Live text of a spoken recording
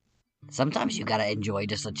Sometimes you gotta enjoy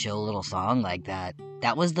just a chill little song like that.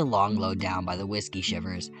 That was The Long Low Down by the Whiskey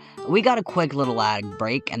Shivers. We got a quick little ad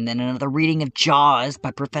break, and then another reading of Jaws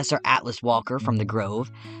by Professor Atlas Walker from The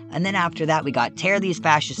Grove. And then after that, we got Tear These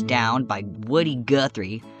Fascists Down by Woody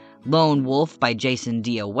Guthrie, Lone Wolf by Jason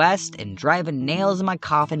Dio West, and Driving Nails in My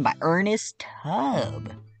Coffin by Ernest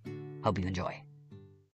Tubb. Hope you enjoy.